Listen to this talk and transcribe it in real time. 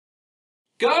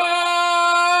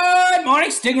Good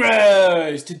morning,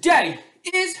 Stingrays! Today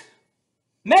is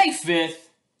May 5th.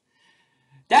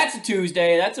 That's a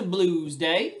Tuesday, that's a blues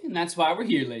day, and that's why we're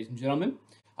here, ladies and gentlemen.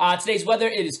 Today's weather,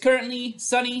 it is currently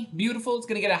sunny, beautiful. It's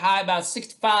going to get a high about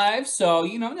 65, so,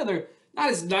 another, not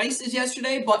as nice as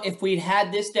yesterday, but if we'd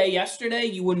had this day yesterday,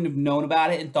 you wouldn't have known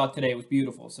about it and thought today was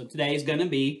beautiful. So today is going to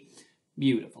be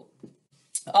beautiful.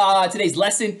 Today's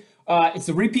lesson, it's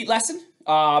a repeat lesson.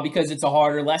 Because it's a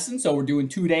harder lesson, so we're doing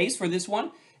 2 days for this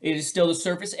one. It is still the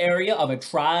surface area of a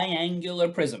triangular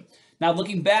prism. Now,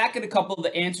 looking back at a couple of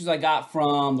the answers I got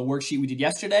from the worksheet we did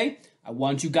yesterday, I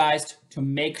want you guys to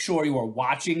make sure you are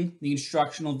watching the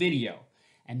instructional video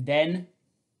and then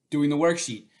doing the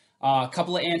worksheet. A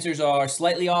couple of answers are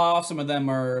slightly off, some of them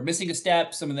are missing a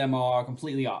step, some of them are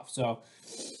completely off. So,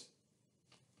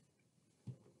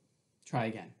 try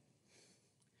again.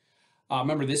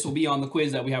 Remember, this will be on the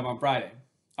quiz that we have on Friday.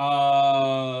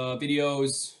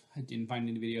 Videos. I didn't find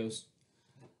any videos.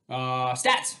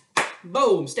 Stats.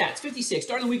 Boom. Stats. 56.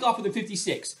 Starting the week off with a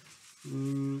 56.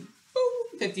 Boom.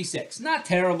 56. Not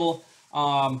terrible.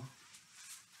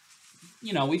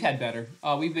 We've had better.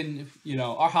 We've been,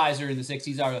 our highs are in the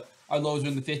 60s. Our lows are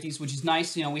in the 50s, which is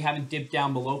nice. We haven't dipped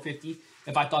down below 50.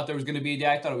 If I thought there was going to be a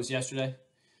day, I thought it was yesterday.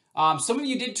 Some of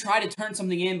you did try to turn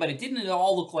something in, but it didn't at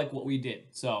all look like what we did.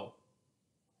 So,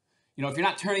 if you're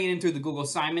not turning it in through the Google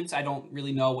assignments, I don't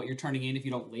really know what you're turning in if you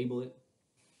don't label it.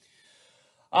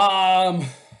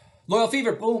 Loyal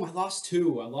fever. Boom. I lost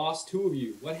two. I lost two of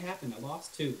you. What happened? I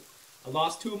lost two. I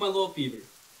lost two of my loyal fever.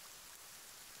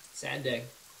 Sad day.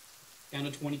 Down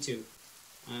to 22.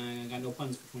 I got no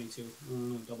puns for 22.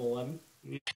 Double 11.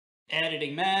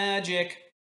 Editing magic.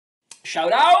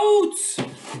 Shout outs.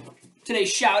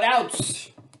 Today's shout outs.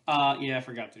 Yeah, I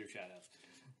forgot to do shout outs.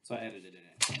 So I edited it.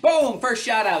 Boom! First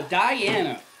shout out,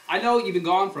 Diana. I know you've been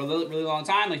gone for a really long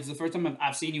time. Like, it's the first time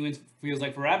I've seen you in feels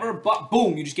like forever. But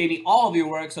boom, you just gave me all of your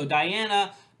work. So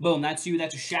Diana, boom, that's you.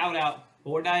 That's a shout out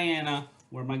for Diana.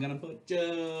 Where am I gonna put you?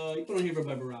 You put on here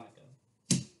by Veronica.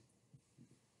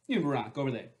 You Veronica over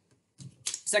there.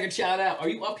 Second shout out. Are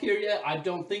you up here yet? I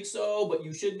don't think so, but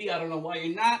you should be. I don't know why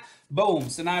you're not. Boom,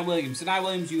 Sinai Williams. Sinai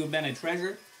Williams, you have been a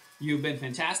treasure. You've been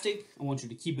fantastic. I want you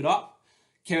to keep it up.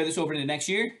 Carry this over to the next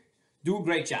year. Do a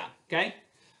great job, okay?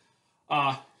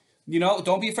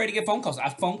 Don't be afraid to get phone calls.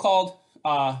 I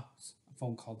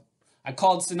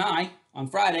called Sinai on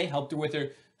Friday, helped her with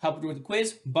the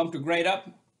quiz, bumped her grade up.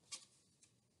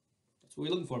 That's what we're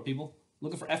looking for, people.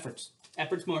 Looking for efforts.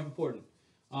 Efforts more important.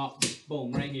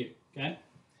 Boom, right here, okay?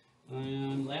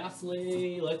 And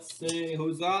lastly, let's see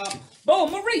who's up.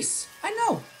 Boom, Maurice. I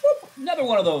know. Whoop, another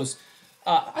one of those.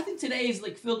 I think today is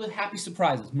filled with happy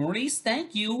surprises. Maurice,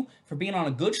 thank you for being on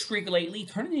a good streak lately,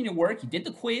 turning in your work. You did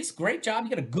the quiz. Great job.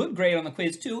 You got a good grade on the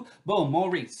quiz, too. Boom,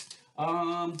 Maurice.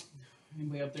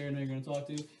 Anybody up there I know you're going to talk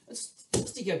to? Let's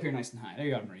stick you up here nice and high. There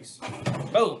you go, Maurice.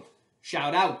 Boom.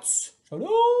 Shout outs. Shout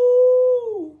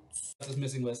outs. That's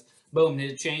missing list. Boom. Did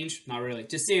it change? Not really.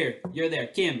 Jasir, you're there.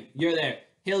 Kim, you're there.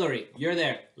 Hillary, you're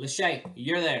there. Lachey,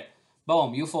 you're there.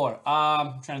 Boom, you four.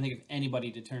 I'm trying to think if anybody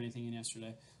did turn anything in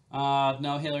yesterday.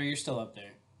 No, Hillary, you're still up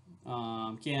there.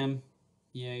 Kim,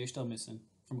 yeah, you're still missing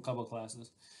from a couple of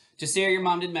classes. Jasir, your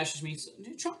mom did message me.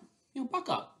 So, buck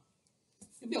up.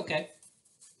 You'll be okay.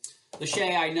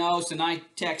 Lachey, I know, so I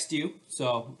text you.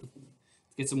 So,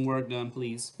 get some work done,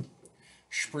 please.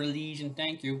 Please and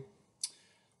thank you.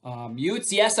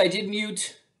 Mutes, yes, I did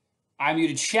mute. I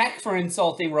muted Shaq for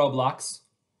insulting Roblox.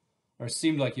 Or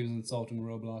seemed like he was insulting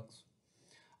Roblox.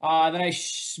 Then I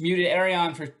muted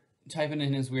Arion for typing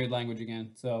in his weird language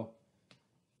again. So,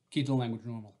 keep the language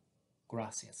normal.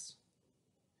 Gracias.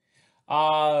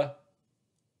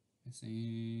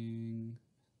 Missing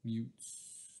mutes.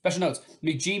 Special notes.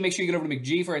 McG, make sure you get over to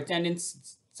McG for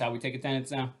attendance. That's how we take attendance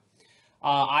now.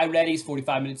 iReady's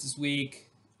 45 minutes this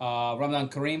week. Ramadan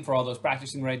Kareem for all those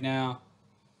practicing right now.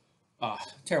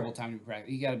 Terrible time to be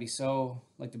practicing. You gotta be so,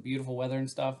 the beautiful weather and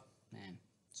stuff. Man,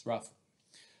 it's rough.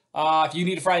 If you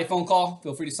need a Friday phone call,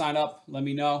 feel free to sign up. Let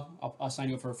me know. I'll sign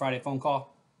you up for a Friday phone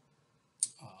call.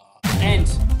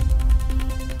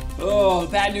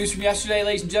 Bad news from yesterday,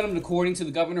 ladies and gentlemen. According to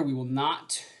the governor, we will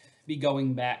not be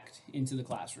going back into the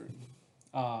classroom.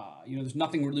 There's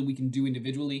nothing really we can do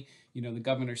individually. The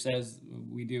governor says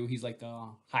we do. He's like the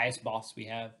highest boss we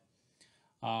have.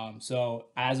 So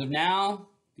as of now,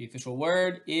 the official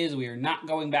word is we are not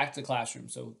going back to the classroom.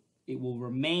 So it will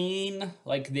remain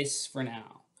like this for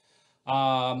now.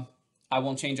 I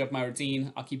won't change up my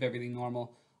routine. I'll keep everything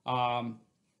normal.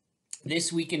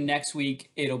 This week and next week,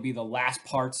 it'll be the last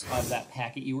parts of that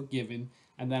packet you were given,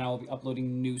 and then I'll be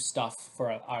uploading new stuff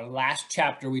for our last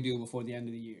chapter we do before the end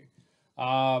of the year.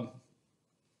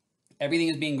 Everything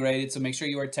is being graded, so make sure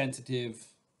you are attentive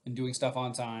and doing stuff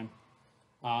on time.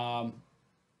 I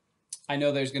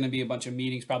know there's going to be a bunch of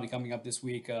meetings probably coming up this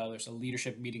week. There's a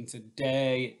leadership meeting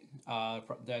today.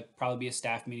 There'll probably be a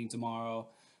staff meeting tomorrow.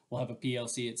 We'll have a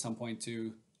PLC at some point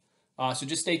too. So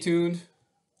just stay tuned.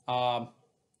 Um,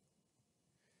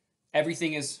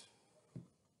 Everything is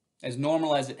as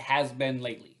normal as it has been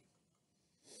lately.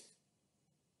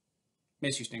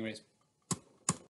 Miss you, Stingrays.